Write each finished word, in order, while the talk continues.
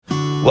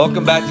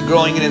Welcome back to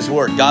Growing in His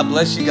Word. God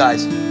bless you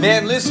guys.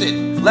 Man,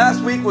 listen,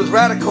 last week was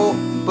radical,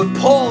 but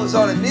Paul is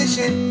on a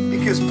mission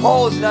because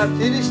Paul is not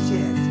finished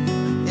yet.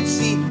 And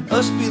see,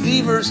 us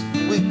believers,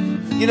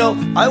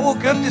 I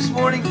woke up this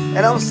morning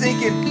and I was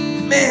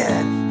thinking,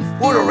 man,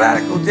 what a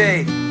radical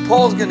day.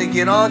 Paul's going to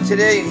get on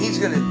today and he's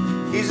going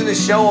to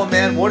show them,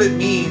 man, what it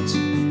means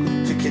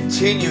to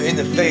continue in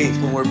the faith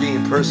when we're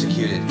being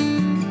persecuted.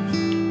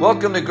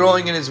 Welcome to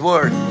Growing in His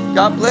Word.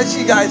 God bless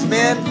you guys,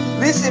 man.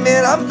 Listen,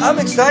 man, I'm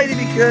excited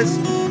because,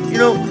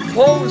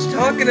 Paul was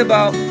talking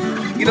about,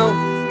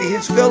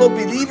 his fellow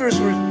believers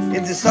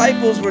and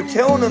disciples were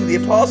telling him, the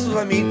apostles,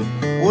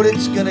 what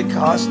it's going to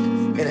cost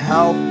and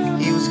how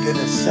he was going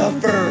to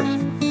suffer.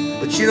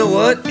 But you know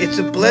what? It's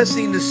a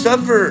blessing to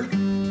suffer.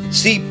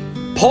 See,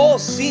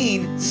 Paul's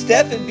seen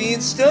Stephen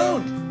being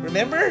stoned,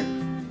 remember?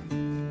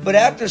 But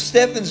after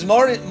Stephen's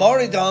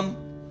martyrdom,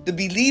 the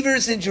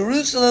believers in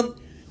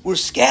Jerusalem were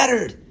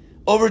scattered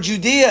over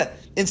Judea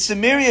and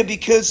Samaria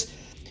because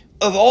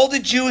of all the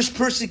Jewish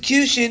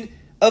persecution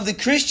of the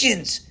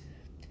Christians.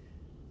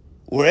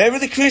 Wherever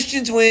the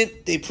Christians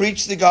went, they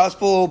preached the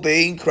gospel,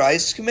 obeying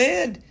Christ's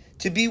command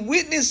to be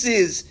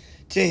witnesses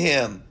to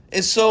Him.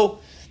 And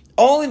so,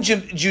 all in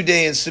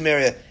Judea and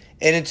Samaria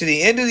and into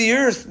the end of the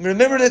earth.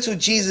 Remember, that's what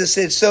Jesus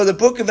said. So the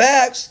book of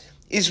Acts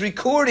is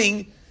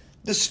recording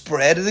the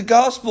spread of the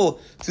gospel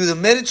through the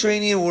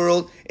Mediterranean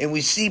world. And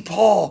we see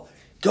Paul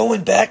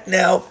going back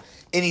now,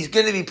 and he's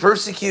going to be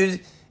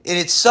persecuted. And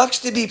it sucks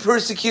to be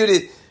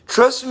persecuted.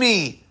 Trust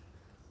me,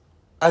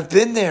 I've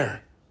been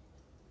there.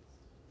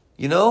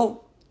 You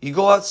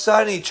go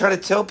outside and you try to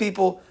tell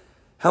people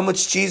how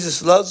much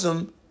Jesus loves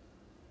them,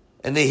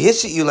 and they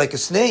hiss at you like a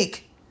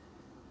snake.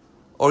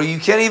 Or you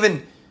can't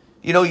even,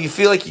 you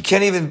feel like you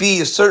can't even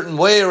be a certain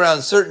way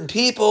around certain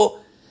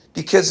people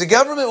because the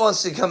government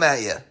wants to come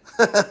at you.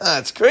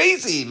 It's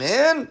crazy,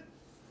 man.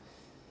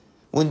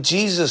 When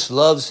Jesus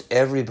loves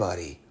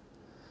everybody,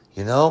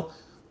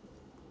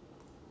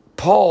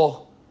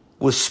 Paul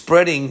was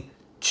spreading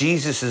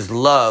Jesus'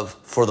 love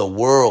for the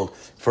world,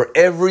 for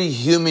every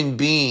human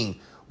being.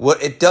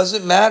 It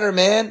doesn't matter,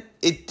 man.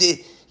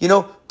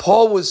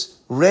 Paul was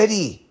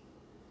ready.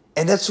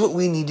 And that's what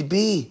we need to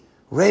be,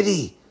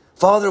 ready.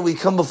 Father, we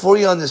come before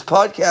you on this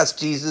podcast,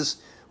 Jesus.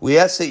 We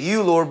ask that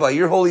you, Lord, by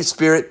your Holy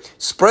Spirit,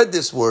 spread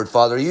this word,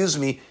 Father. Use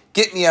me.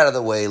 Get me out of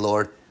the way,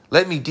 Lord.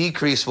 Let me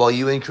decrease while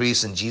you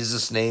increase. In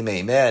Jesus' name,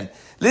 amen.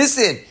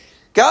 Listen,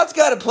 God's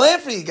got a plan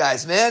for you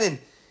guys, man. And,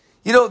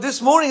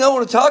 this morning I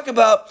want to talk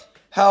about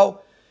how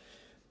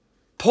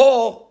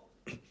Paul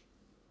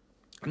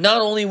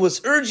not only was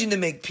urging to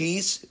make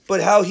peace,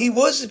 but how he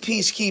was a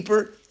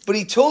peacekeeper, but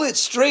he told it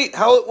straight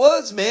how it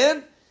was,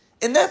 man.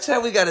 And that's how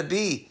we got to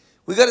be.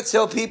 We got to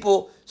tell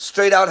people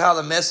straight out how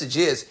the message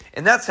is.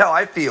 And that's how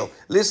I feel.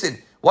 Listen,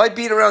 why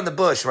beat around the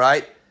bush,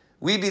 right?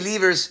 We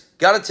believers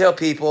got to tell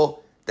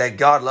people that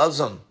God loves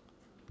them.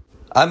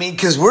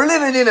 Because we're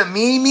living in a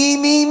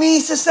me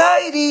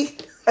society.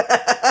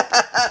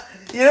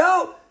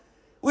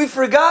 We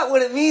forgot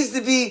what it means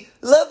to be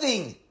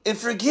loving and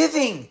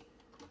forgiving.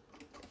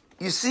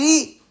 You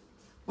see,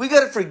 we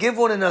got to forgive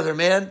one another,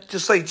 man,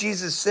 just like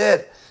Jesus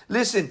said.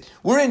 Listen,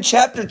 we're in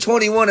chapter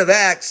 21 of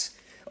Acts,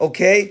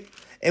 okay?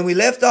 And we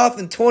left off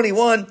in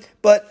 21,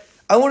 but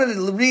I wanted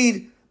to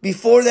read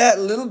before that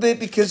a little bit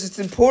because it's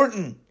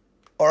important,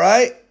 all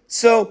right?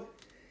 So,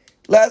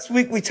 last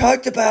week we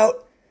talked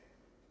about,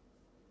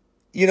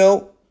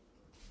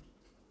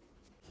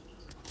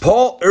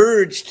 Paul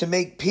urged to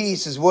make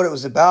peace is what it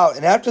was about.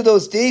 And after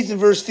those days, in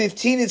verse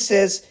 15, it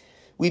says,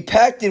 we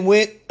packed and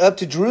went up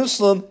to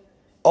Jerusalem.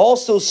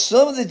 Also,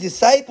 some of the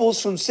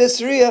disciples from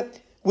Caesarea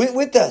went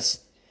with us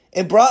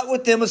and brought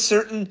with them a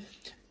certain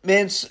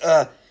man,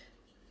 son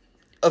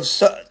of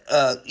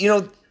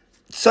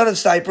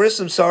Cyprus,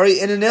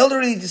 and an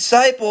elderly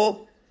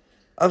disciple,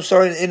 and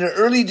an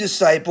early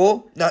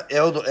disciple, not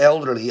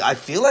elderly. I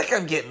feel like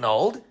I'm getting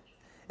old.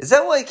 Is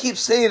that why I keep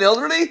saying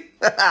elderly?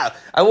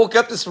 I woke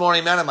up this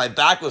morning, man, and my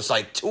back was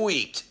like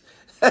tweaked.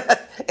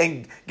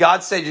 And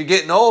God said, you're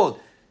getting old,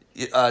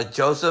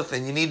 Joseph,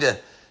 and you need to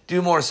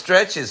do more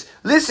stretches.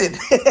 Listen,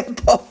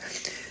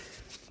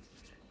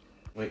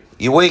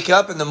 you wake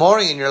up in the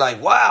morning and you're like,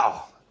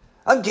 wow,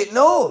 I'm getting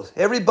old.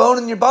 Every bone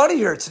in your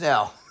body hurts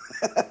now.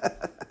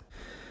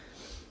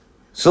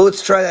 So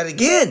let's try that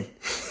again.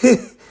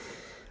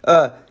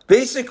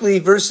 Basically,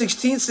 verse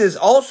 16 says,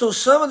 also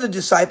some of the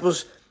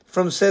disciples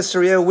from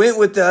Caesarea went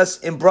with us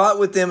and brought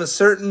with them a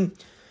certain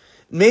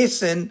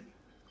Mnason,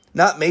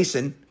 that's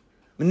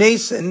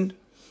Mnason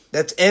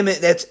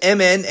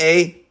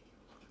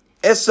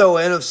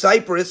of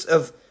Cyprus,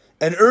 of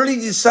an early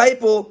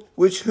disciple,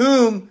 with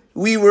whom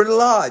we were to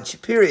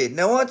lodge, period.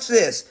 Now watch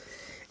this.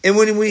 And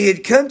when we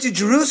had come to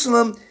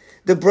Jerusalem,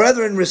 the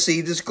brethren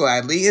received us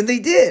gladly, and they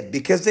did,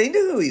 because they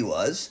knew who he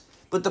was.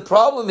 But the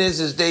problem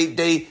is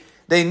they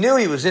knew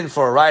he was in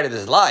for a ride of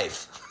his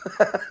life.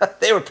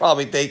 They were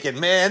probably thinking,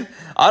 man,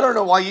 I don't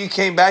know why you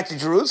came back to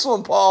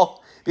Jerusalem,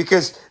 Paul,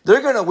 because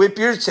they're going to whip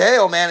your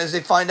tail, man, when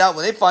they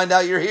find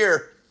out you're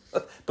here.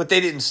 But they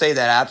didn't say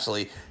that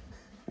absolutely.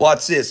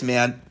 Watch this,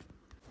 man.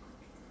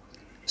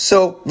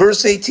 So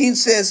verse 18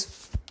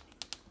 says,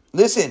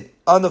 listen,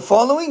 on the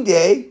following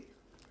day,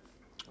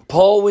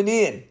 Paul went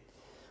in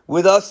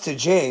with us to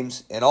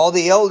James, and all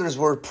the elders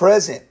were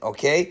present,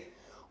 okay?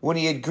 When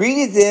he had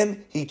greeted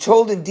them, he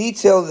told in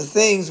detail the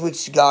things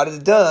which God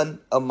had done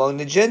among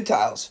the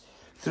Gentiles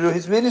through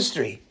his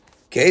ministry.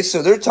 Okay,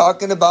 so they're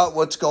talking about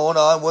what's going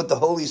on, what the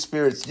Holy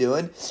Spirit's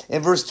doing.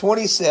 And verse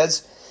 20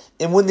 says,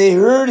 and when they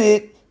heard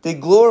it, they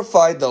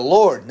glorified the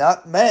Lord,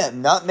 not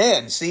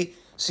man. See,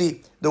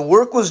 the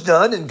work was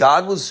done and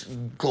God was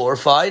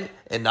glorified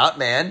and not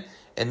man.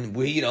 And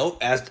we,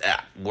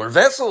 we're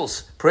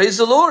vessels. Praise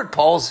the Lord.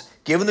 Paul's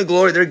giving the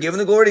glory. They're giving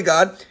the glory to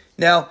God.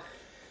 Now,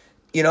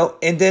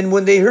 and then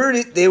when they heard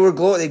it, they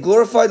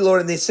glorified the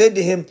Lord, and they said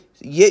to him,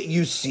 yet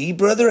you see,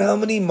 brother, how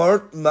many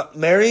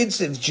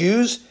marrieds of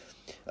Jews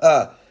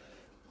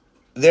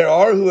there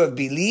are who have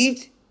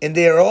believed, and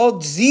they are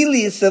all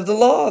zealous of the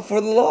law,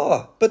 for the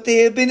law. But they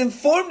have been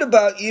informed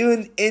about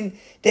you, and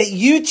that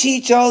you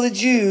teach all the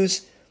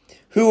Jews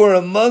who are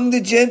among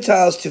the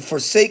Gentiles to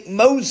forsake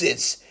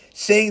Moses,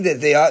 saying that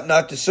they ought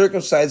not to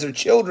circumcise their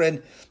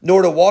children,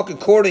 nor to walk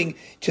according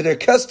to their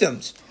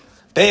customs.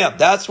 Bam,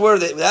 that's where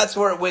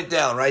it went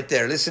down right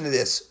there. Listen to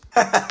this.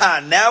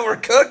 Now we're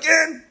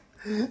cooking.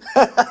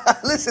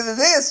 Listen to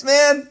this,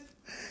 man.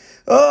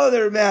 Oh,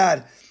 they're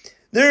mad.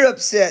 They're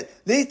upset.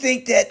 They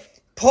think that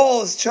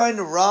Paul is trying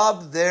to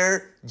rob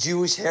their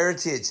Jewish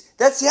heritage.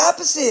 That's the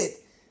opposite.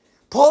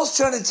 Paul's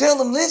trying to tell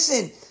them,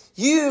 listen,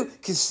 you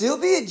can still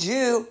be a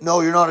Jew. No,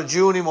 you're not a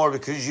Jew anymore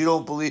because you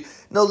don't believe.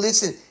 No,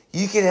 listen,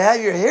 you can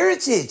have your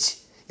heritage.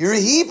 You're a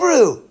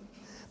Hebrew.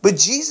 But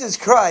Jesus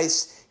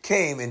Christ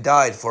came and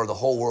died for the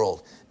whole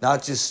world,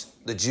 not just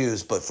the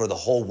Jews, but for the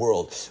whole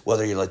world.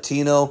 Whether you're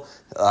Latino,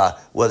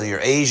 whether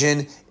you're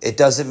Asian, it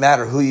doesn't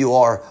matter who you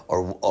are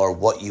or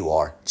what you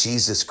are.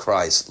 Jesus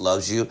Christ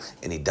loves you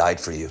and he died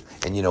for you.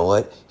 And you know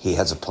what? He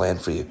has a plan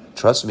for you.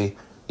 Trust me.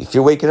 If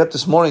you're waking up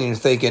this morning and you're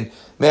thinking,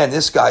 man,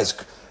 this guy's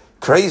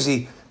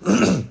crazy,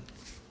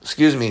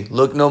 excuse me,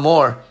 look no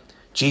more.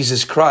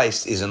 Jesus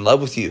Christ is in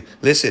love with you.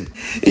 Listen,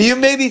 you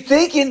may be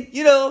thinking,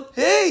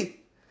 hey,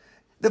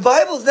 the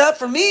Bible's not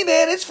for me,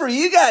 man. It's for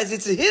you guys.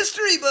 It's a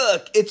history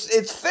book. It's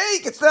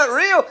fake. It's not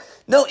real.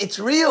 No, it's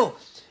real.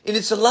 And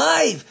it's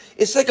alive.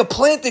 It's like a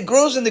plant that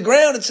grows in the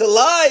ground. It's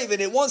alive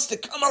and it wants to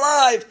come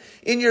alive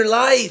in your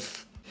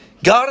life.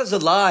 God is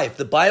alive.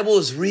 The Bible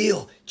is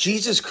real.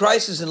 Jesus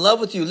Christ is in love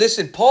with you.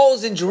 Listen, Paul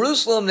is in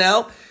Jerusalem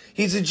now.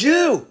 He's a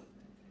Jew.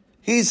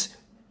 He's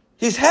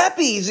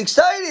happy. He's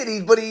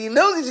excited. But he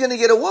knows he's going to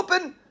get a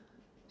whooping.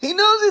 He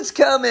knows it's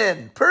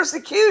coming.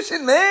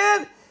 Persecution,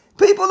 man.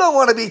 People don't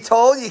want to be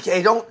told,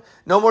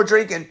 no more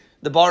drinking,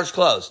 the bar's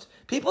closed.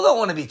 People don't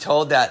want to be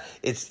told that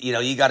it's,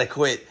 you got to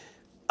quit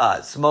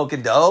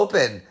smoking dope,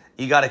 and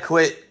you got to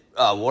quit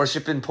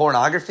worshiping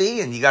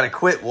pornography, and you got to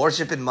quit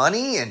worshiping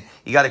money, and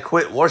you got to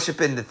quit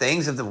worshiping the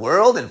things of the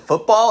world and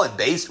football and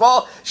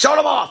baseball. Shut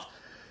them off.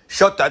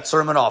 Shut that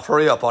sermon off.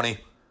 Hurry up, honey.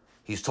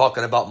 He's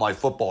talking about my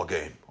football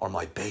game or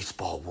my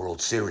baseball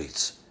World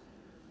Series.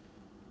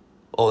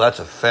 Oh, that's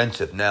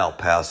offensive now,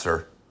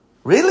 Pastor.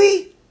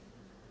 Really?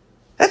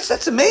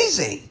 That's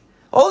amazing.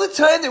 All the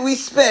time that we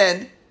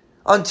spend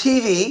on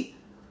TV,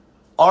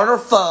 on our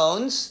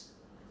phones,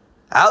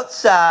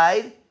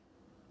 outside,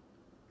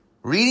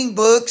 reading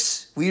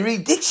books, we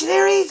read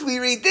dictionaries, we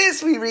read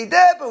this, we read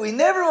that, but we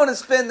never want to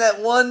spend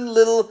that one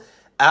little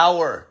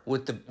hour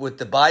with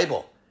the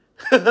Bible.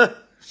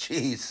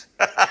 Jeez.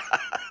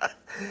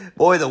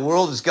 Boy, the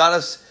world has got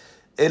us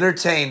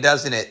entertained,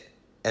 doesn't it?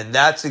 And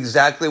that's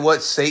exactly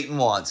what Satan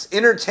wants.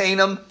 Entertain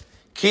them.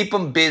 Keep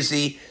them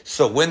busy,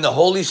 so when the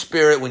Holy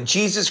Spirit, when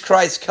Jesus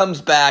Christ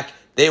comes back,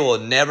 they will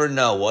never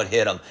know what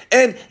hit them.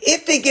 And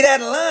if they get out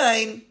of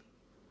line,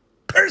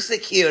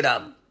 persecute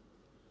them.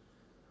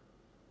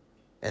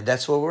 And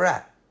that's where we're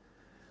at.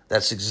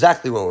 That's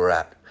exactly where we're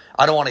at.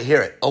 I don't want to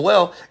hear it. Oh,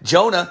 well,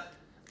 Jonah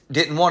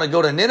didn't want to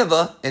go to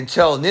Nineveh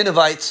until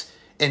Ninevites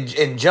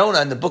and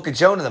Jonah, in the book of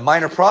Jonah, the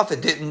minor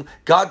prophet,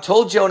 God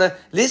told Jonah,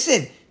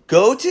 listen,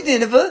 go to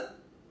Nineveh.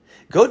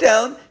 Go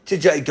down to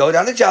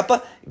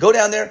Joppa, go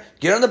down there,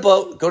 get on the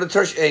boat, go to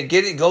Tarshish, and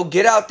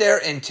get out there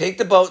and take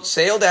the boat,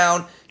 sail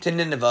down to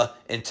Nineveh,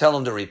 and tell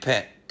them to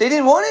repent. They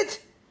didn't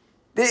want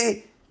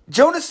it.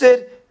 Jonah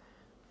said,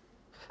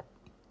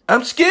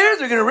 I'm scared.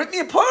 They're going to rip me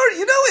apart.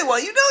 You know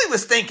he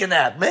was thinking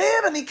that,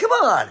 man. I mean, come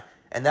on.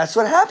 And that's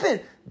what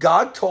happened.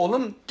 God told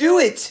him, do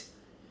it.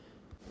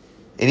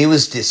 And he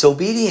was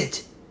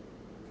disobedient.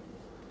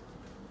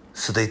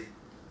 So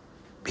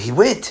he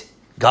went.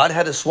 God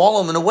had to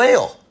swallow him in a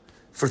whale.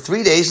 For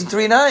 3 days and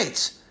 3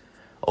 nights.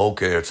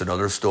 Okay, it's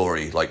another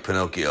story, like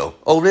Pinocchio.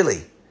 Oh, really?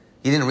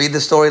 You didn't read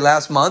the story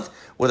last month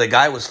where the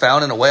guy was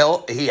found in a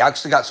whale? He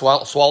actually got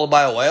swallowed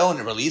by a whale and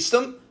it released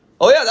him?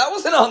 Oh, yeah, that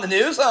wasn't on the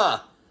news, huh?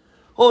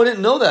 Oh, I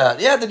didn't know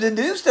that. Yeah, the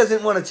news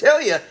doesn't want to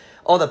tell you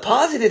all the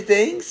positive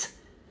things.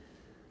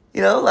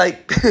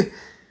 Like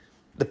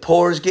the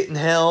poor is getting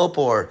help,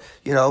 or,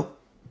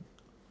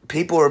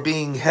 people are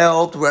being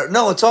helped.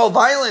 No, it's all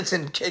violence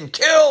and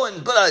kill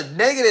and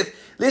negative.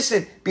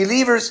 Listen,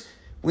 believers,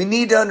 We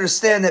need to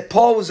understand that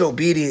Paul was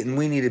obedient and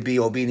we need to be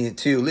obedient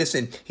too.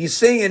 Listen, he's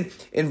saying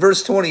in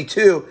verse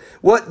 22,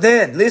 what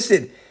then?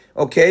 Listen,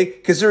 okay,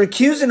 because they're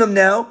accusing him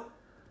now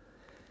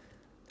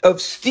of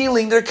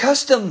stealing their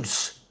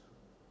customs.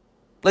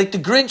 Like the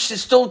Grinch that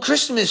stole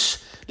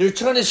Christmas. He's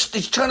trying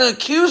to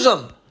accuse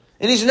him,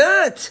 and he's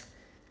not.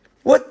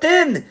 What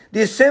then?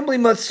 The assembly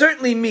must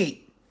certainly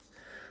meet,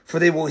 for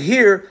they will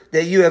hear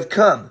that you have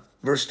come.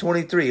 Verse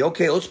 23.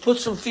 Okay, let's put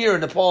some fear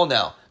into Paul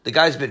now. The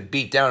guy's been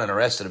beat down and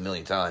arrested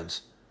 1,000,000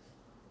 times.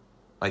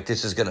 Like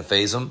this is going to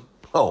faze him?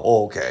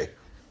 Oh, okay.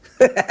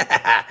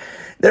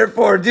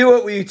 Therefore, do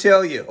what we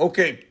tell you.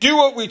 Okay, do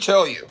what we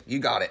tell you. You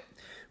got it.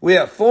 We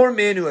have 4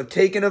 men who have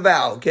taken a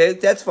vow. Okay,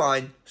 that's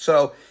fine.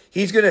 So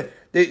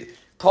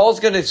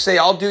Paul's going to say,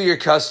 I'll do your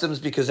customs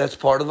because that's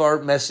part of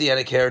our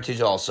Messianic heritage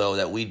also,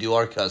 that we do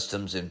our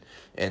customs, and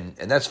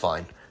that's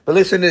fine. But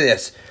listen to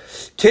this.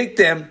 Take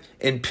them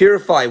and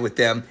purify with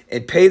them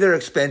and pay their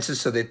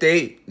expenses so that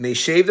they may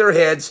shave their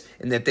heads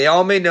and that they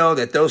all may know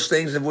that those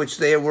things of which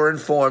they were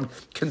informed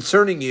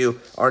concerning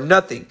you are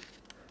nothing,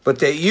 but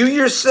that you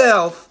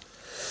yourself,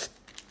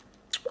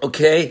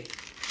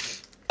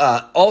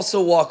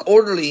 also walk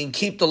orderly and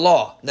keep the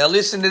law. Now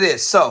listen to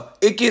this. So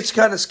it gets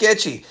kind of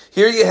sketchy.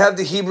 Here you have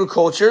the Hebrew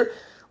culture,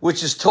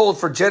 which is told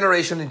for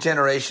generation and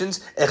generations.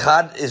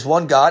 Echad is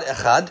one God,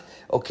 Echad.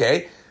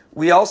 Okay.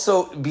 We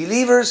also,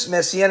 believers,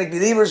 Messianic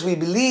believers, we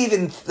believe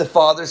in the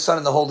Father, Son,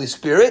 and the Holy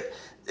Spirit.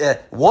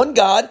 One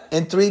God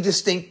and 3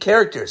 distinct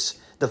characters.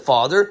 The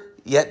Father,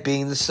 yet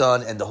being the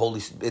Son, and the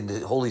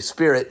Holy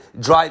Spirit,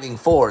 driving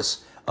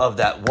force of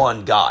that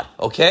one God.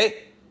 Okay?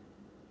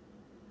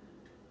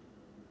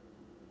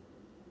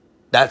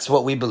 That's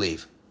what we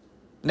believe.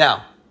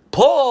 Now,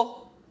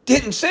 Paul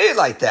didn't say it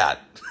like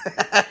that.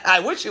 I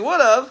wish he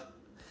would have.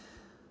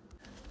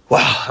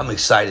 Wow, I'm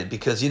excited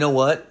because you know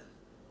what?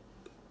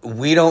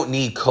 We don't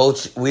need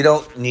culture. We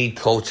don't need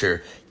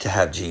culture to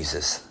have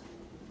Jesus.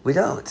 We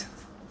don't.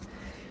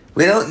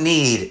 We don't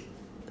need.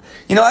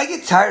 I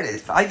get tired of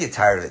it. I get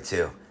tired of it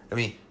too. I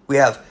mean,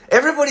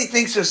 everybody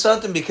thinks there's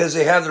something because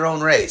they have their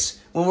own race.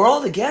 When we're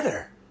all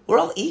together, we're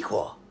all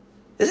equal.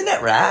 Isn't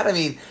that rad? I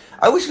mean,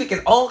 I wish we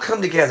could all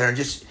come together and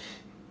just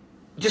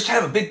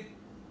have a big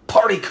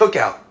party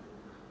cookout.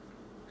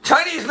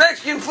 Chinese,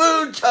 Mexican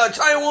food,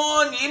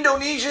 Taiwan,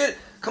 Indonesia.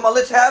 Come on,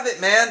 let's have it,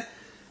 man.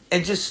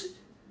 And just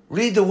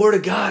read the Word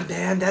of God,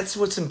 man. That's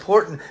what's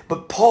important.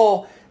 But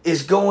Paul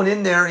is going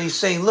in there and he's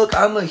saying, look,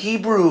 I'm a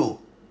Hebrew.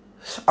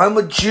 I'm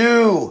a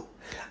Jew.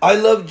 I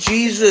love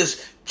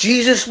Jesus.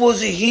 Jesus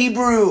was a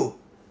Hebrew.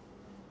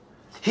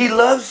 He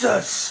loves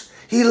us.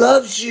 He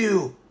loves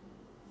you.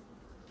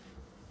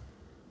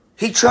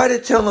 He tried to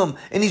tell him,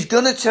 and he's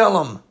going to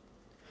tell him.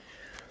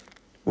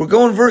 We're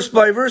going verse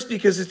by verse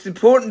because it's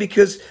important,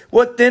 because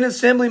what then?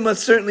 Assembly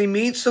must certainly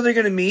meet, so they're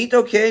going to meet.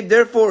 Okay,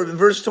 therefore,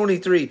 verse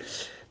 23,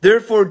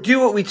 therefore do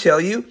what we tell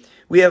you.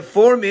 We have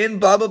 4 men,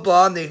 blah, blah,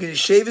 blah, and they're going to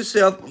shave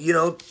himself, and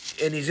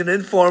he's going to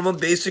inform them.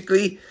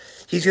 Basically,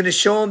 he's going to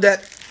show them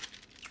that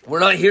we're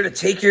not here to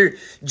take your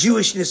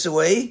Jewishness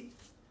away.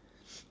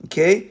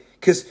 Okay,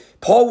 because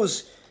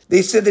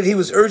they said that he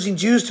was urging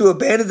Jews to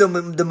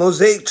abandon the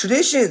Mosaic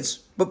traditions.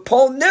 But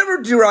Paul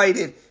never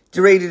derided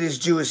his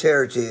Jewish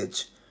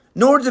heritage,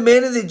 nor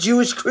demanded that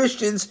Jewish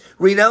Christians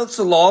renounce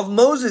the law of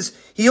Moses.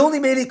 He only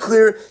made it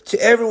clear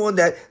to everyone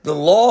that the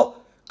law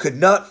could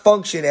not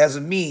function as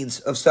a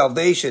means of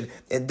salvation.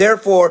 And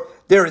therefore,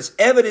 there is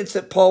evidence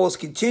that Paul was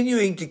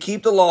continuing to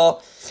keep the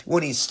law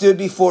when he stood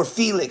before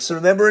Felix.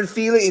 Remember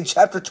in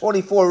chapter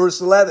 24, verse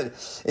 11.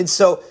 And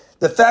so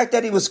the fact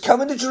that he was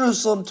coming to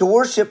Jerusalem to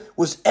worship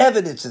was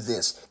evidence of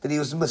this, that he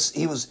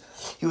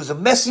was a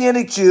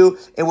Messianic Jew,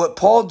 and what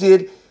Paul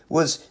did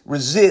was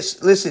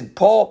resist. Listen,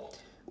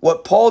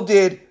 what Paul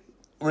did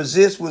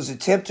resist was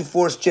attempt to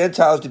force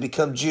Gentiles to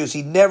become Jews.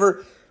 He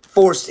never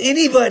forced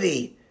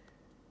anybody.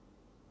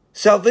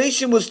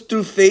 Salvation was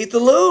through faith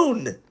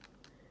alone.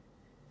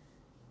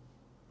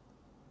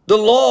 The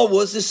law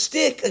was a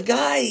stick, a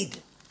guide.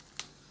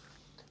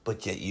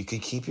 But yet you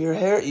could keep your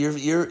heritage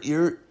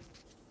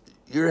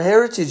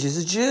as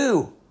a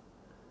Jew.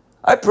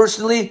 I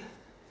personally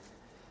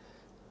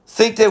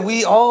think that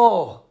we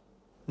all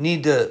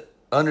need to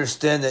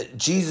understand that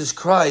Jesus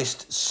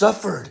Christ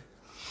suffered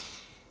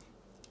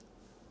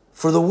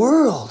for the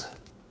world.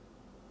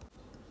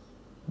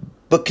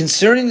 But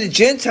concerning the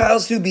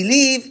Gentiles who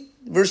believe,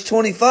 verse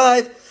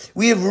 25,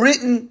 we have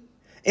written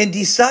and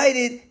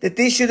decided that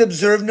they should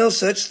observe no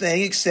such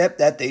thing except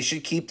that they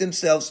should keep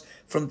themselves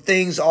from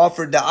things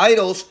offered to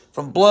idols,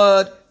 from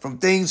blood, from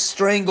things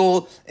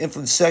strangled, and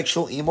from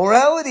sexual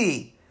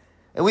immorality.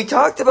 And we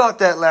talked about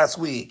that last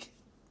week.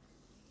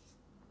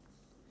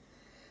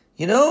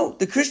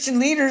 The Christian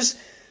leaders,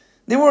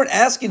 they weren't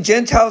asking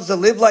Gentiles to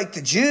live like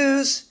the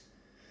Jews.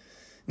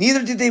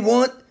 Neither did they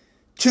want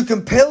to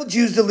compel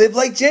Jews to live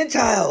like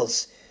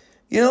Gentiles.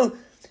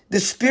 The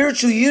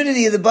spiritual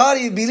unity of the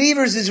body of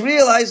believers is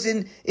realized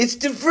in its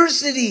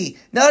diversity,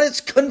 not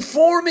its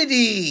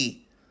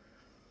conformity.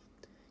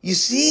 You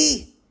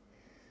see,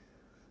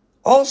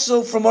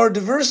 also from our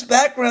diverse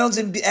backgrounds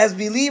and as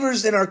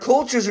believers and our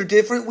cultures are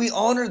different, we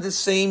honor the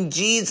same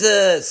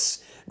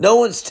Jesus. No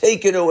one's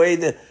taken away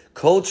the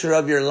culture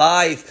of your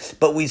life,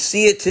 but we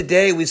see it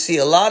today. We see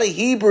a lot of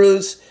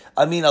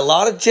a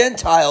lot of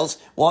Gentiles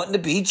wanting to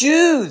be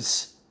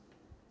Jews.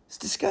 It's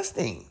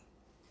disgusting.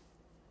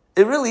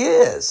 It really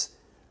is.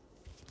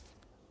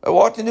 I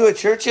walked into a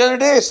church the other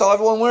day. I saw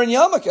everyone wearing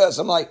yarmulkes.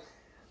 I'm like,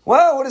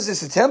 wow, what is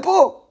this, a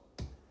temple?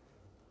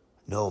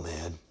 No,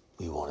 man,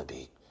 we want to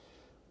be.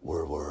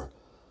 We're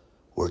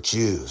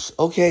Jews.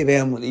 Okay,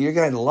 man, you're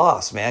kind of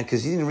lost, man,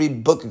 because you didn't read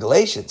the book of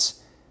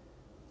Galatians.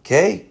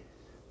 Okay?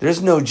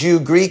 There's no Jew,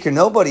 Greek, or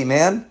nobody,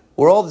 man.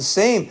 We're all the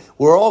same.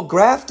 We're all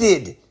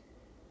grafted.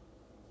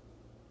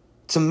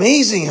 It's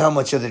amazing how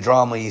much of the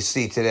drama you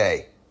see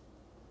today.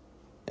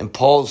 And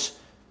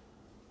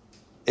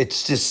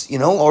it's just,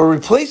 or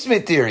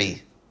replacement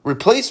theory,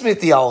 replacement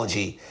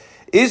theology.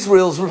 They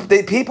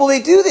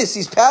do this.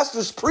 These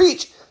pastors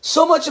preach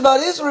so much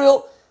about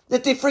Israel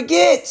that they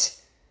forget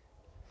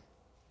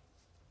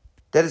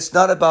that it's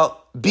not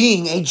about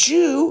being a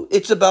Jew.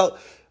 It's about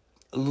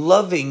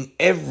loving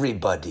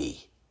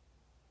everybody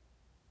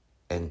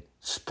and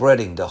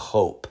spreading the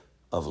hope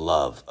of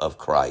love of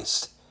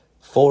Christ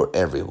for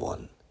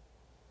everyone.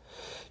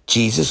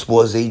 Jesus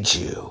was a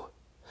Jew.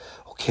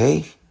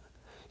 Okay?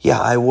 Yeah,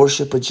 I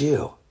worship a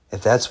Jew,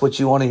 if that's what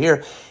you want to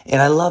hear.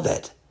 And I love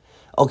it.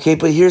 Okay,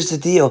 but here's the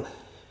deal.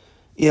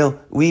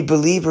 We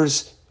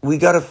believers, we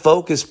got to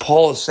focus.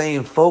 Paul is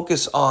saying,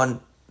 focus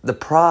on the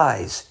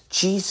prize,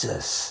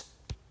 Jesus.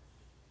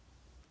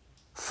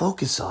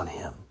 Focus on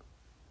him.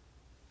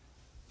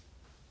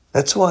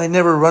 That's why I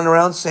never run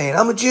around saying,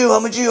 I'm a Jew,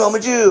 I'm a Jew, I'm a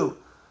Jew.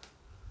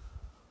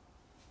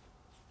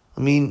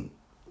 I mean,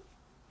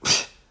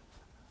 it's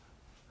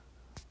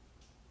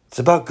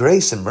about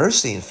grace and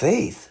mercy and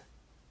faith.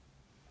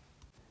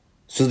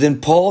 So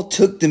then Paul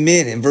took them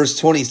in verse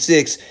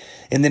 26,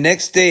 and the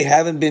next day,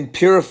 having been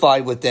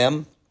purified with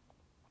them,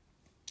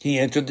 he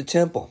entered the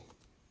temple.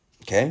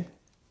 Okay?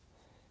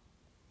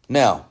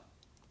 Now,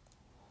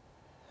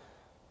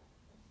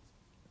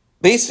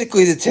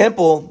 basically the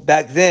temple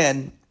back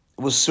then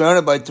was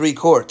surrounded by 3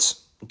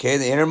 courts. Okay,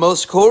 the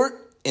innermost court,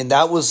 and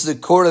that was the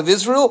court of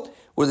Israel,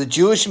 where the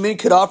Jewish men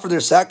could offer their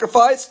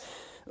sacrifices.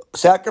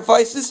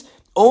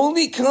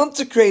 Only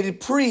consecrated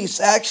priests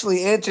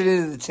actually entered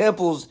into the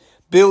temple's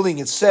building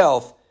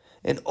itself,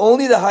 and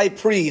only the high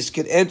priest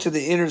could enter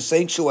the inner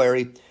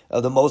sanctuary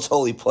of the most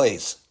holy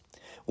place.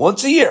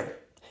 Once a year,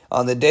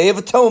 on the Day of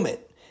Atonement,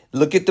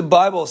 look at the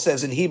Bible, it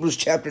says in Hebrews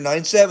chapter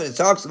 9:7, it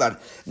talks about it.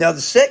 Now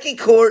the second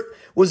court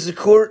was the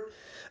court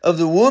of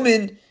the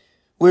woman,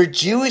 where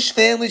Jewish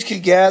families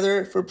could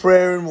gather for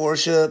prayer and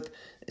worship.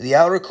 The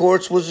outer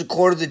courts was the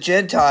court of the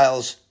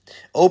Gentiles,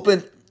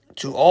 open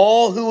to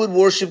all who would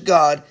worship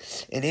God,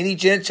 and any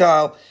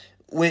Gentile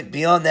went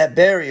beyond that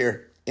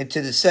barrier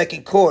into the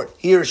second court.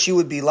 He or she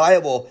would be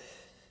liable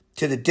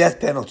to the death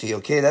penalty.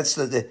 Okay, that's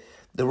the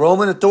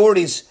Roman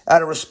authorities,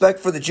 out of respect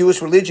for the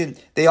Jewish religion,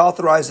 they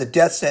authorized the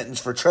death sentence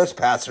for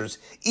trespassers,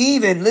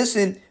 even,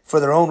 listen, for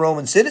their own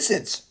Roman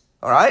citizens.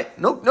 All right,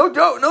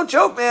 no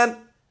joke, man.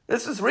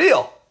 This is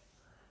real.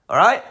 All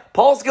right,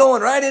 Paul's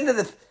going right into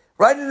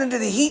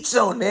the heat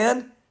zone,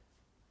 man.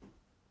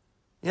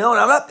 And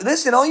I'm not,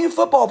 listen, all you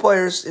football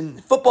players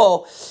and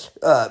football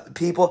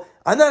people,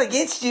 I'm not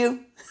against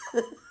you.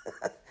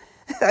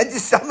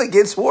 I'm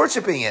against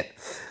worshiping it.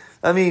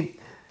 I mean,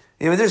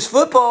 there's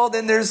football,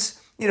 then there's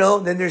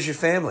your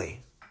family,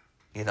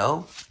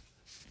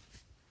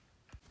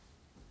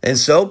 And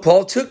so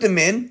Paul took them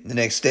in the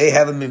next day,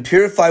 having been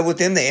purified with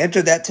them. They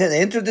entered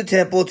the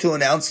temple to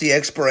announce the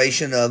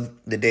expiration of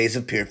the days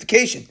of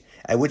purification,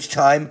 at which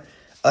time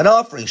an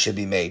offering should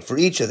be made for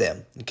each of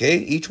them. Okay,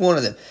 each one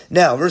of them.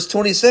 Now, verse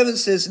 27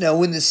 says, now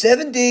when the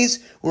 7 days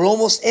were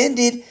almost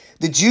ended,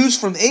 the Jews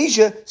from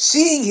Asia,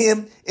 seeing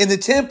him in the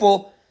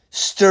temple,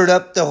 stirred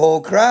up the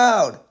whole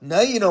crowd.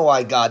 Now you know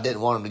why God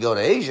didn't want him to go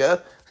to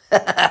Asia.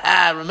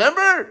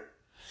 Remember?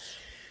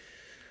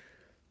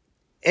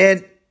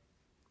 And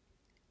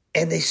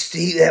they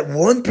see that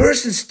one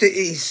person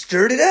he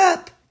stirred it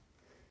up.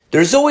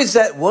 There's always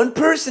that one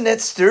person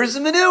that stirs the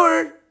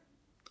manure.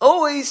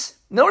 Always.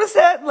 Notice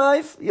that in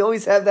life. You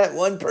always have that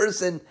one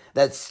person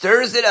that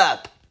stirs it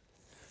up.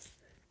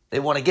 They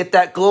want to get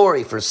that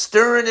glory for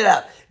stirring it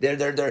up.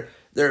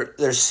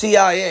 They're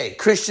CIA,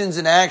 Christians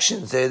in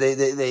Actions.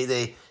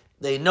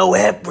 They know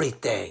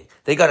everything.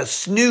 They got to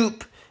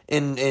snoop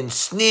and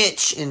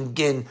snitch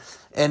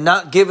and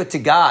not give it to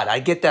God. I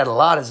get that a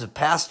lot as a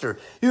pastor.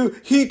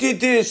 He did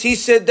this, he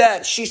said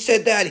that, she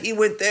said that, he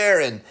went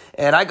there,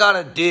 and I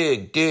gotta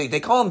dig. They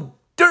call them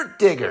dirt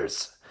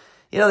diggers.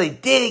 They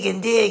dig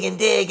and dig and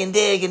dig and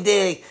dig and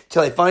dig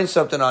till they find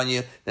something on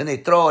you, then they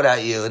throw it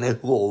at you, and they,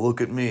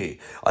 look at me.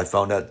 I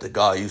found out the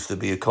guy used to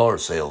be a car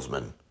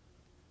salesman.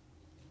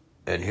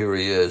 And here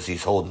he is,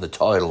 he's holding the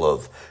title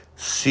of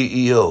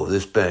CEO of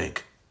this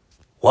bank.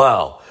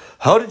 Wow.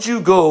 How did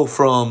you go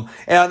from,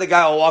 and the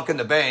guy will walk in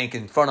the bank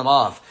and front him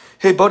off.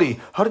 hey, buddy,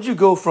 how did you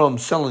go from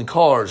selling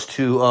cars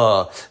to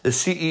the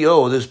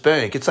CEO of this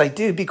bank? It's like,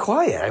 dude, be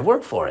quiet. I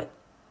work for it.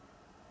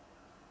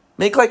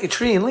 Make like a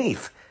tree and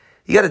leaf.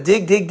 You got to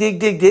dig, dig, dig,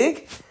 dig,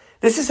 dig.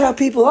 This is how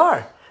people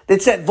are.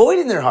 It's that void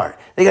in their heart.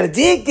 They got to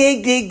dig,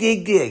 dig, dig,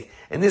 dig, dig.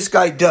 And this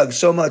guy dug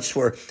so much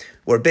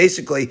where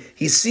basically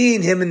he's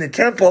seeing him in the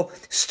temple,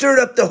 stirred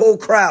up the whole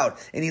crowd,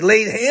 and he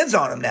laid hands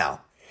on him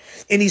now.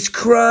 And he's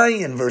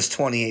crying, verse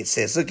 28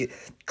 says, look at,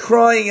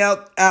 crying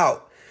out,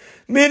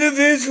 men of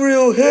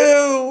Israel,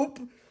 help!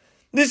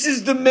 This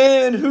is the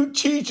man who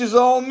teaches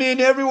all men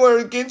everywhere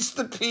against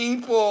the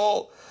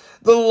people,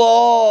 the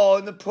law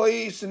and the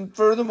place. And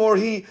furthermore,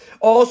 he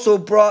also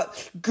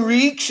brought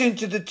Greeks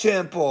into the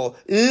temple.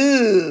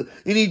 And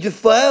he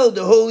defiled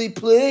the holy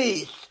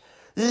place.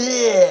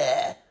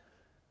 Ugh.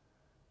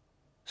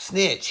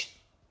 Snitch.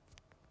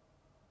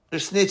 They're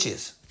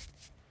snitches.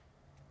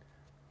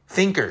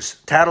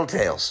 Thinkers,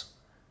 tattletales.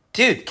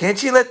 Dude,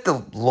 can't you let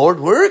the Lord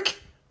work?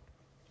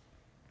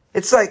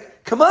 It's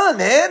like, come on,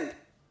 man.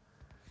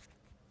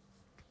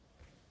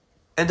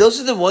 And those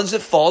are the ones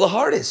that fall the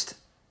hardest.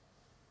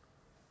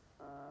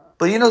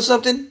 But you know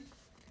something?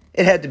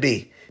 It had to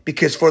be.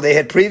 Because for they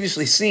had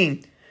previously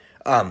seen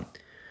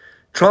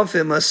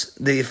Trophimus,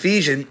 the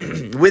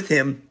Ephesian, with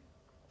him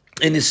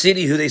in the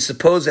city who they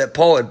supposed that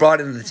Paul had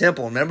brought into the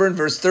temple. Remember in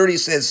verse 30 it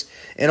says,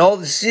 and all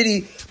the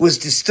city was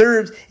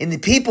disturbed, and the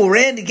people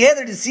ran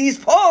together to seize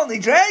Paul, and they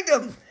dragged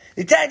him.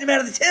 They dragged him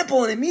out of the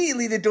temple, and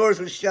immediately the doors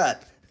were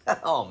shut.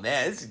 Oh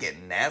man, this is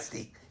getting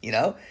nasty. You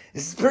know,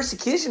 this is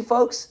persecution,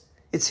 folks.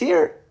 It's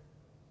here.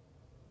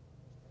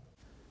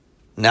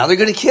 Now they're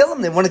going to kill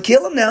him. They want to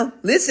kill him now.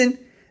 Listen,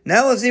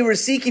 now as they were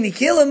seeking to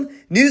kill him,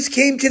 news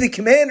came to the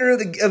commander of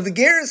the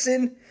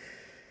garrison.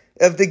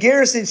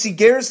 See,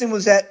 garrison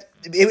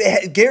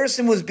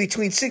was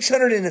between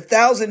 600 and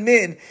 1,000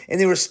 men, and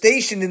they were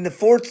stationed in the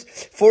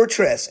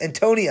fortress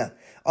Antonia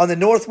on the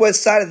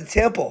northwest side of the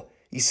temple.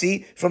 You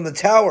see, from the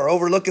tower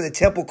overlooking the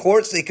temple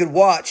courts, they could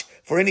watch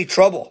for any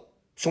trouble.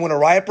 So when a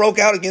riot broke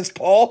out against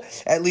Paul,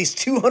 at least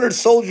 200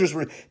 soldiers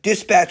were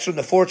dispatched from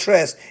the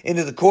fortress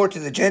into the court to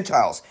the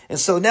Gentiles. And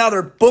so now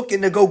they're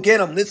booking to go get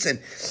them. Listen,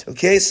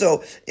 okay,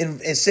 so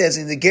it says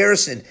in the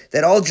garrison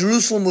that all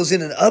Jerusalem was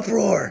in an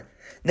uproar.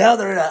 Now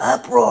they're in an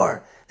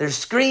uproar. They're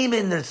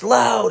screaming. It's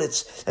loud.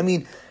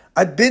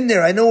 I've been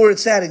there. I know where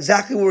it's at,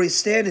 exactly where he's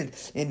standing.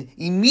 And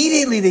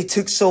immediately they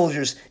took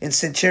soldiers and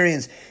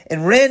centurions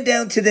and ran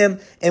down to them.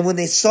 And when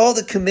they saw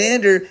the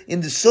commander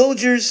and the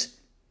soldiers,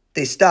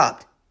 they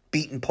stopped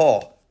beating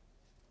Paul.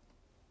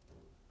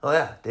 Oh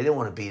yeah, they didn't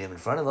want to beat him in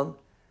front of them.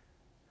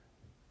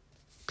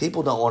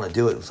 People don't want to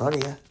do it in front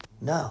of you.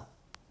 No.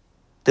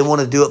 They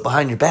want to do it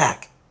behind your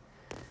back.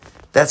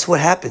 That's what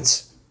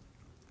happens.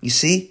 You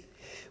see?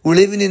 We're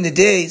living in the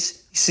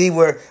days, you see,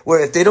 where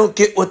if they don't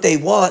get what they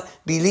want,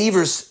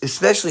 believers,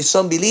 especially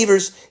some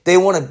believers, they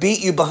want to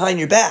beat you behind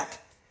your back.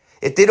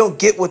 If they don't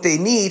get what they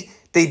need,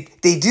 they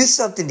do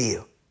something to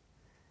you.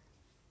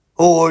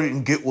 Oh, I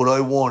didn't get what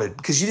I wanted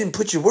because you didn't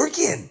put your work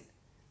in.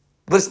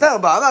 But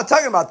I'm not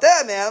talking about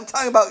that, man. I'm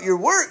talking about your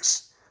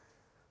works.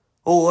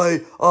 Oh,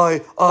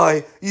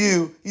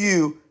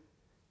 you.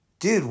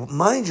 Dude,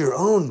 mind your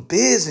own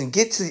biz and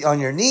get on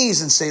your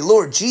knees and say,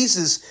 Lord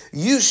Jesus,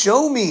 you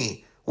show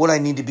me what I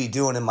need to be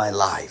doing in my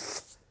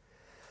life.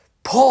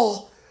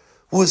 Paul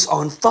was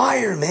on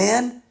fire,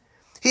 man.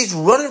 He's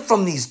running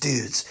from these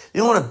dudes.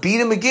 You want to beat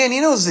him again?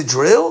 He knows the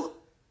drill.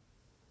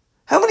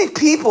 How many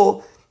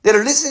people that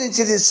are listening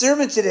to this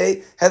sermon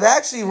today have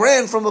actually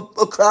ran from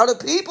a crowd of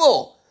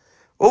people?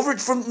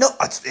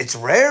 It's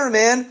rare,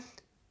 man.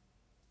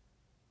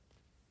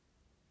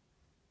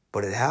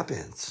 But it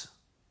happens.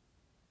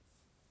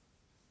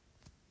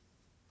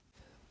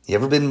 You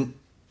ever been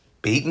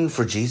beaten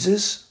for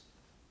Jesus?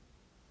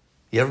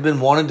 You ever been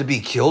wanted to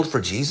be killed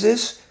for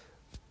Jesus?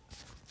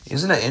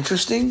 Isn't that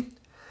interesting?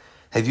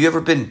 Have you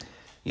ever been,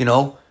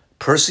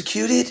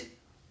 persecuted?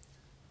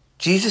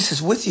 Jesus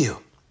is with you.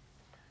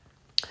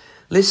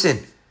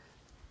 Listen,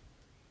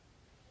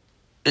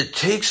 it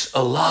takes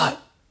a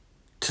lot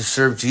to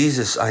serve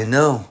Jesus, I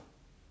know.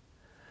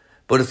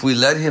 But if we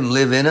let him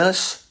live in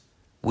us,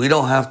 we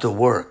don't have to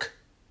work.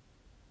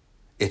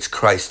 It's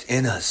Christ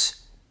in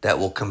us that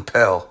will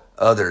compel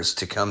others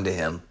to come to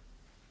him.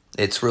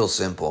 It's real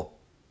simple.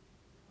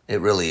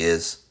 It really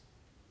is.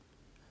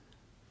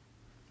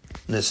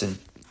 Listen.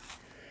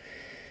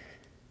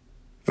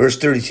 Verse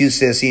 32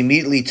 says, he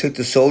immediately took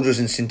the soldiers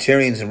and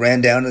centurions and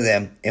ran down to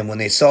them. And when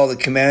they saw the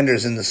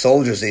commanders and the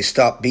soldiers, they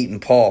stopped beating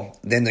Paul.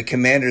 Then the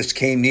commanders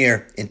came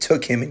near and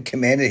took him and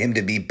commanded him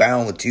to be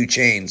bound with 2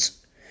 chains.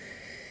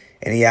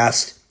 And he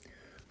asked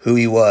who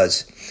he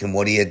was and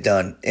what he had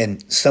done.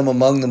 And some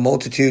among the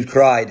multitude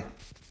cried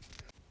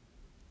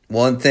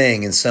one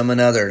thing and some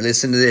another.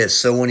 Listen to this.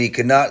 So when he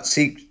could not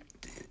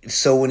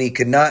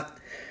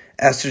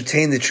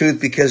ascertain the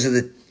truth because of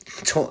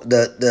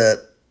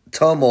the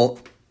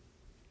tumult,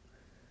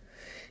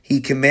 he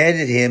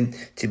commanded him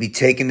to be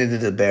taken into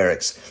the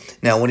barracks.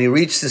 Now, when he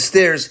reached the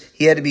stairs,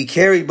 he had to be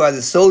carried by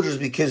the soldiers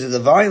because of the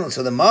violence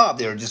of the mob.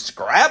 They were just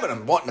grabbing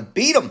him, wanting to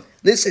beat him.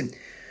 Listen,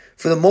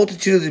 For the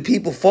multitude of the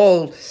people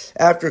followed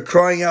after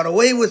crying out,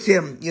 away with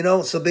him.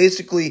 So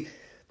basically,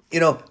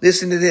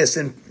 listen to this.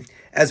 And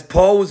as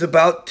Paul was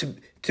about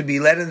to be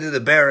led into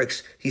the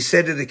barracks, he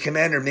said to the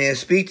commander, may I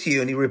speak to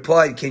you? And he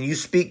replied, can you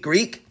speak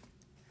Greek?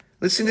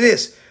 Listen to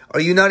this.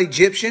 Are you not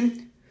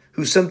Egyptian,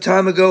 who some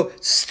time ago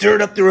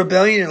stirred up the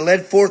rebellion and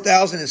led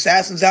 4,000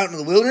 assassins out into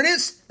the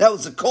wilderness? That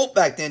was a cult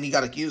back then he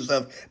got accused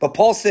of. But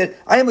Paul said,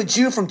 I am a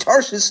Jew from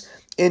Tarshish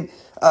in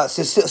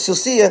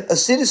Cilicia, a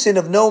citizen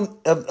of No.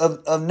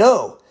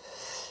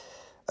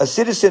 A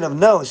citizen of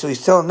No. So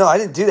he's telling him, no, I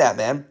didn't do that,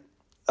 man.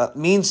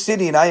 Mean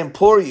city, and I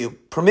implore you,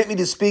 permit me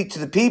to speak to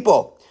the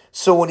people.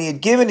 So when he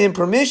had given him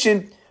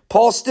permission,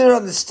 Paul stood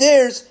on the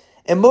stairs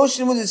and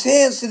motioned with his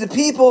hands to the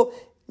people.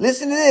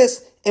 Listen to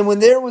this. And when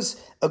there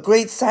was a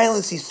great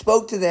silence, he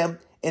spoke to them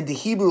in the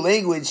Hebrew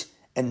language.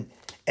 And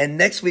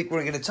next week,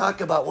 we're going to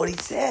talk about what he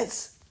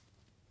says.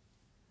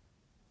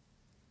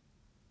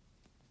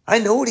 I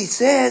know what he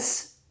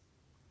says.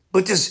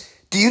 But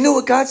do you know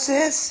what God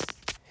says?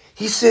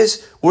 He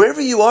says,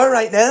 wherever you are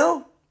right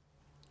now,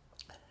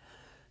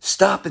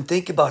 stop and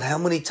think about how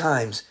many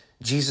times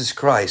Jesus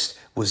Christ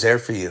was there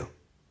for you,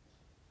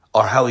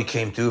 or how he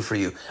came through for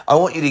you. I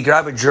want you to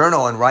grab a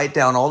journal and write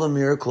down all the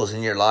miracles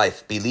in your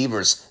life.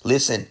 Believers,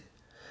 listen.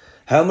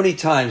 How many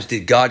times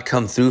did God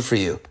come through for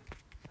you?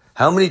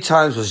 How many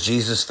times was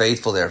Jesus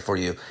faithful there for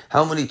you?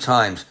 How many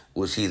times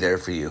was he there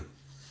for you?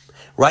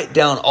 Write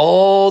down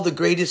all the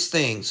greatest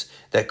things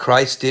that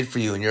Christ did for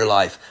you in your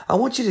life. I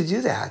want you to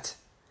do that.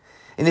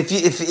 And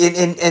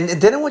and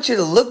then I want you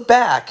to look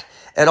back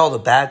at all the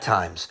bad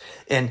times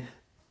and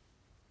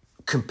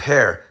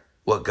compare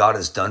what God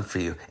has done for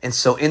you. And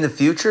so in the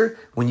future,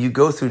 when you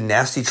go through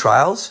nasty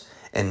trials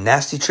and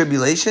nasty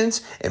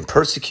tribulations and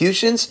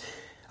persecutions,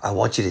 I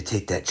want you to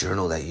take that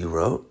journal that you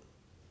wrote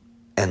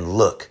and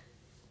look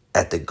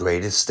at the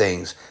greatest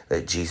things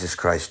that Jesus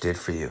Christ did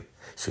for you.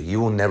 So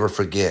you will never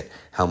forget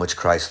how much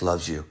Christ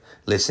loves you.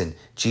 Listen,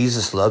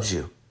 Jesus loves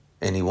you,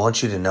 and he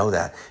wants you to know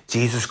that.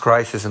 Jesus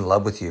Christ is in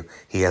love with you.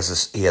 He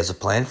has a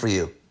plan for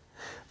you.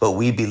 But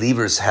we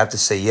believers have to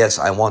say, yes,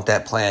 I want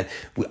that plan.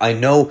 I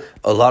know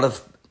a lot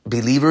of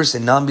believers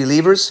and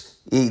non-believers.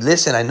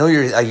 Listen, I know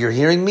you're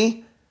hearing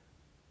me,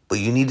 but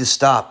you need to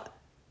stop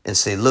and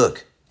say,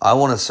 look, I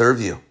want to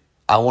serve you.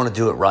 I want to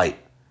do it right.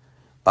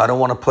 I don't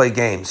want to play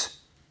games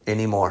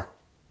anymore.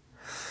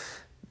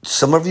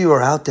 Some of you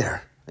are out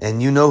there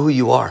and you know who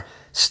you are.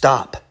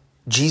 Stop.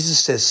 Jesus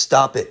says,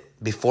 stop it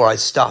before I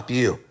stop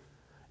you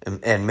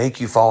and make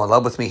you fall in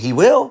love with me. He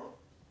will,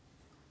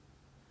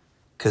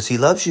 because he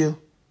loves you.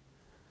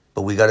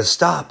 But we got to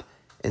stop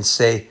and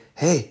say,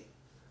 hey,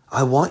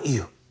 I want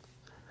you.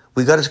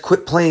 We got to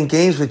quit playing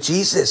games with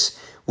Jesus.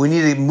 We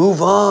need to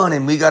move on,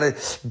 and we got to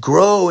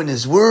grow in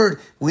his word.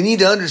 We need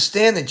to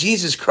understand that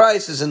Jesus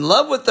Christ is in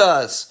love with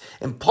us.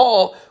 And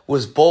Paul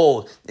was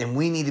bold, and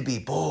we need to be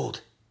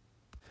bold.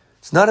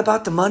 It's not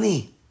about the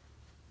money.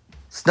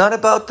 It's not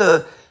about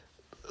the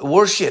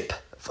worship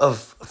of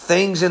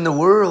things in the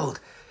world.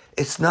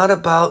 It's not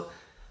about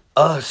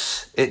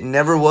us. It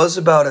never was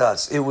about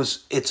us.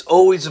 It's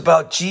always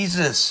about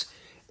Jesus.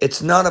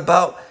 It's not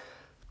about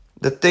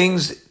the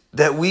things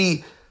that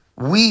we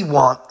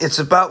want. It's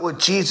about what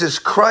Jesus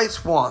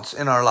Christ wants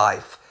in our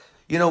life.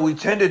 We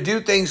tend to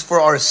do things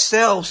for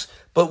ourselves,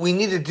 but we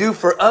need to do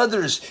for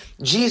others.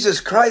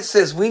 Jesus Christ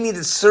says we need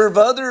to serve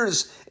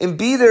others and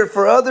be there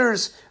for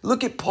others.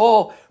 Look at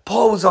Paul.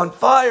 Paul was on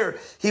fire.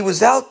 He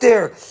was out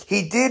there.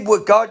 He did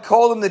what God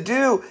called him to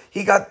do.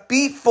 He got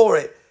beat for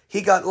it.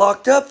 He got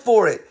locked up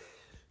for it.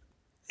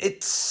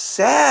 It's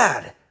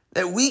sad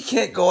that we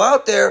can't go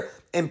out there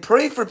and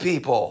pray for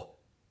people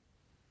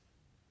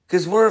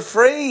because we're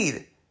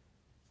afraid.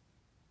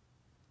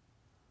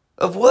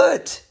 Of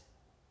what?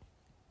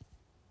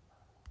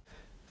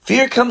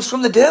 Fear comes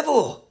from the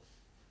devil.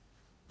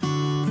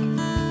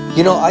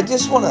 I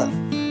just want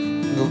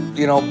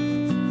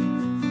to,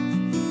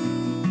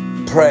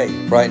 pray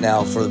right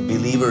now for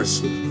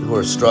believers who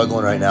are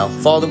struggling right now.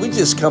 Father, we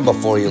just come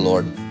before you,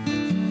 Lord.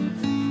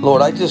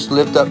 Lord, I just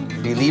lift up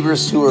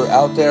believers who are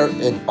out there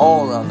and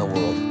all around the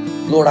world.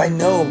 Lord, I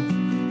know,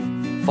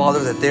 Father,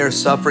 that they are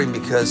suffering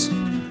because,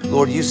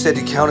 Lord, you said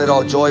to count it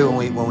all joy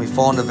when we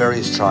fall into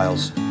various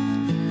trials.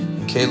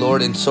 Okay,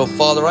 Lord, and so,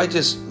 Father, I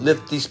just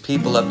lift these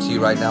people up to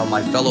you right now,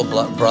 my fellow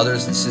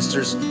brothers and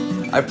sisters.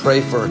 I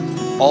pray for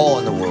all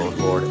in the world,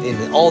 Lord,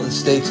 in all the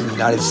states in the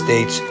United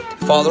States.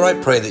 Father, I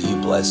pray that you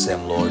bless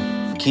them, Lord.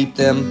 Keep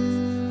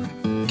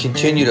them.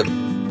 Continue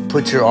to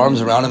put your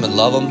arms around them and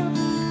love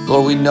them.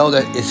 Lord, we know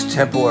that it's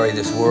temporary,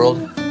 this world,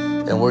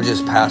 and we're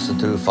just passing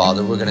through,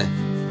 Father. We're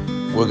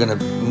gonna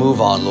move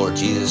on, Lord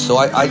Jesus. So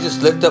I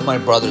just lift up my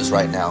brothers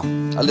right now.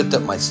 I lift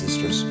up my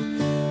sisters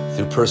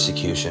through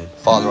persecution.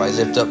 Father, I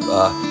lift up,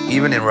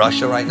 even in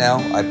Russia right now,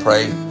 I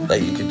pray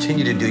that you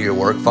continue to do your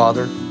work,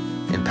 Father.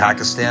 In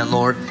Pakistan,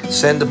 Lord,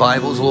 send the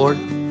Bibles, Lord,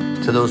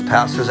 to those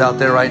pastors out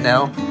there right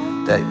now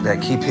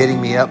that keep hitting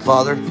me up,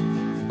 Father.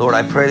 Lord,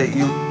 I pray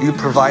that you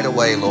provide a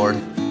way, Lord,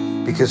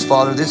 because,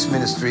 Father, this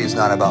ministry is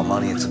not about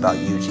money, it's about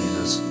you,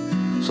 Jesus.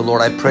 So,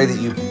 Lord, I pray that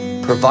you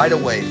provide a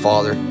way,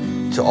 Father,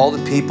 To all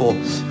the people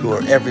who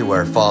are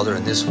everywhere, Father,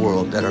 in this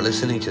world that are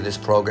listening to this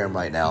program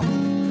right now,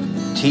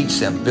 teach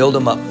them, build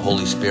them up,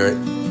 Holy Spirit.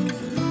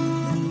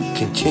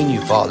 Continue,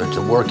 Father,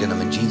 to work in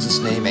them. In Jesus'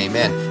 name,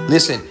 amen.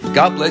 Listen,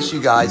 God bless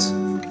you guys.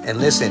 And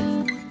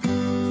listen,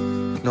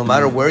 no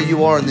matter where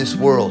you are in this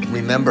world,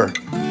 remember,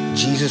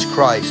 Jesus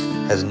Christ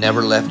has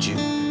never left you.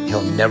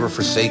 He'll never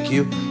forsake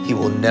you. He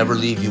will never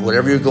leave you.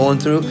 Whatever you're going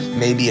through,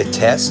 maybe a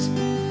test,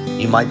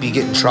 you might be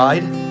getting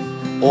tried,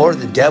 or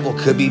the devil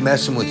could be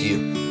messing with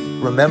you.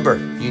 Remember,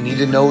 you need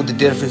to know the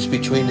difference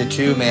between the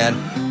two,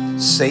 man.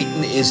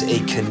 Satan is a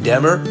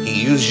condemner.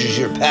 He uses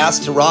your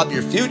past to rob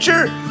your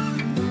future.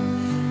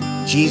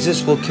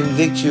 Jesus will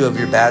convict you of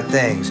your bad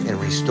things and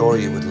restore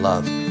you with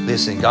love.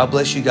 Listen, God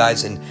bless you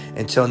guys. And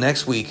until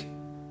next week,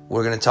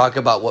 we're going to talk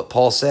about what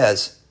Paul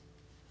says.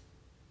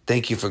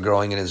 Thank you for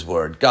growing in his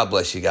word. God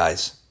bless you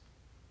guys.